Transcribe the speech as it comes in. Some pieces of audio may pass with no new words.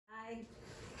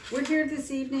We're here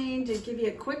this evening to give you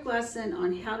a quick lesson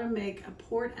on how to make a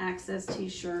port access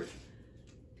t-shirt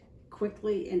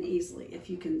quickly and easily. If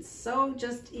you can sew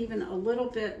just even a little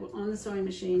bit on the sewing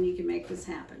machine, you can make this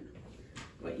happen.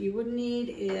 What you would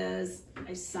need is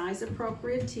a size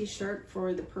appropriate t-shirt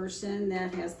for the person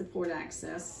that has the port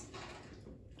access,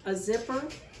 a zipper,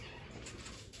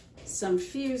 some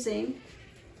fusing.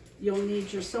 You'll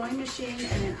need your sewing machine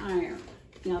and an iron.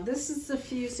 Now this is the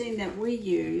fusing that we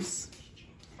use.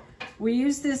 We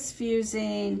use this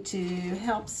fusing to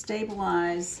help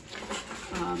stabilize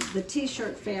the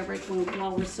t-shirt fabric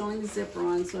while we're sewing the zipper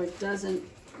on so it doesn't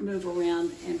move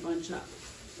around and bunch up.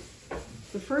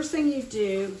 The first thing you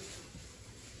do,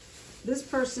 this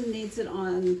person needs it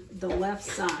on the left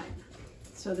side.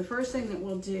 So the first thing that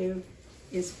we'll do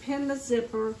is pin the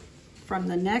zipper from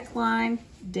the neckline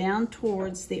down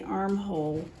towards the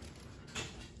armhole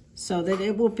so that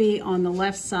it will be on the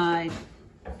left side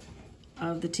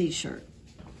of the t-shirt.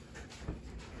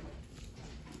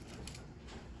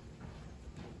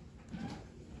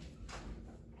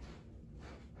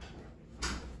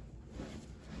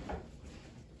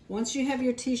 Once you have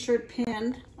your t-shirt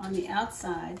pinned on the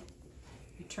outside,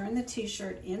 you turn the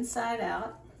t-shirt inside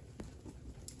out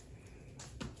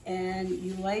and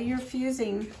you lay your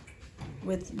fusing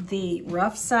with the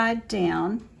rough side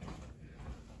down,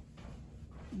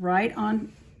 right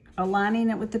on, aligning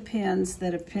it with the pins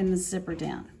that have pinned the zipper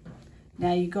down.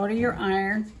 Now you go to your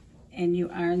iron and you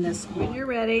iron this on. When you're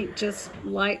ready, just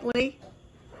lightly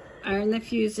iron the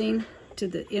fusing to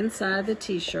the inside of the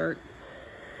t-shirt.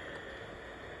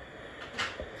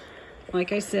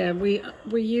 Like I said, we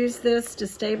use this to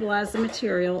stabilize the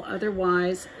material,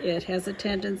 otherwise it has a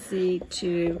tendency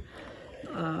to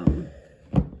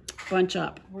bunch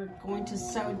up. We're going to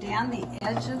sew down the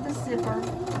edge of the zipper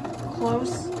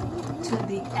close to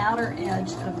the outer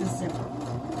edge of the zipper.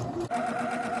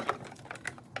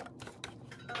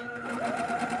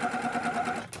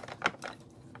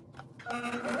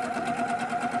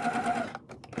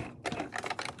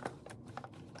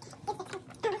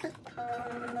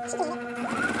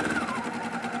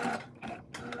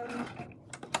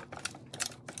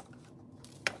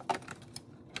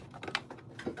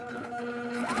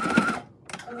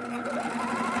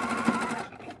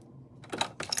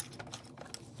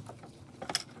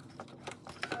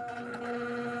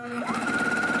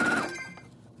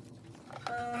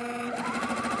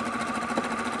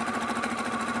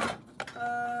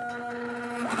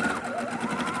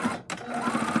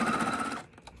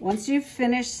 Once you've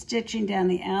finished stitching down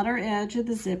the outer edge of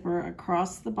the zipper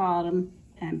across the bottom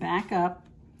and back up,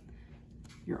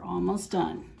 you're almost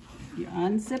done. You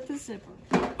unzip the zipper,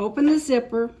 open the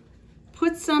zipper,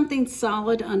 put something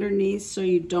solid underneath so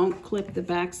you don't clip the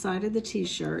back side of the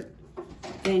t-shirt.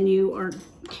 Then you are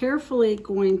carefully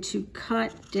going to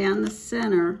cut down the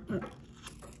center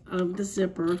of the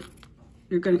zipper.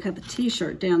 You're going to cut the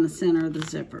t-shirt down the center of the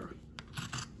zipper.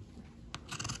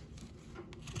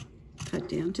 Cut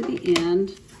down to the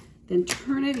end, then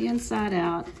turn it inside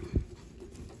out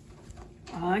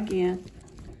again.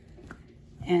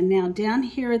 And now down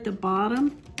here at the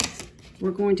bottom,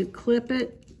 we're going to clip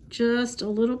it just a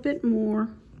little bit more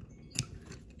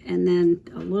and then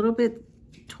a little bit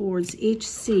towards each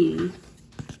seam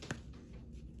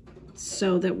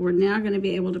so that we're now going to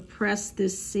be able to press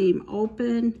this seam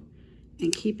open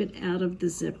and keep it out of the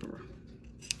zipper.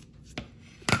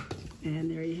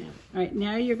 And there you have it. All right,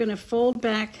 now you're going to fold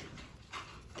back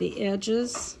the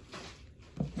edges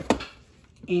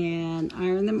and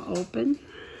iron them open.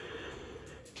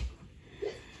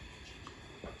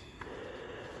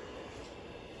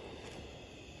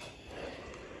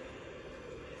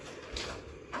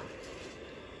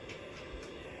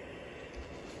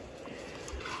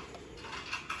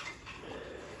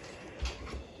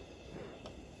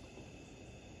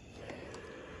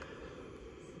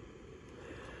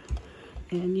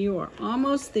 And you are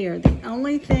almost there. The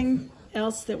only thing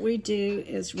else that we do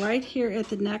is right here at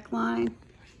the neckline,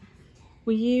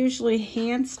 we usually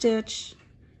hand stitch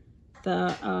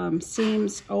the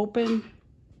seams open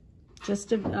just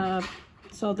to,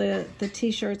 so the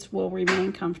t-shirts will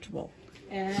remain comfortable.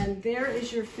 And there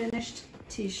is your finished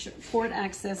t-shirt, port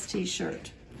access t-shirt.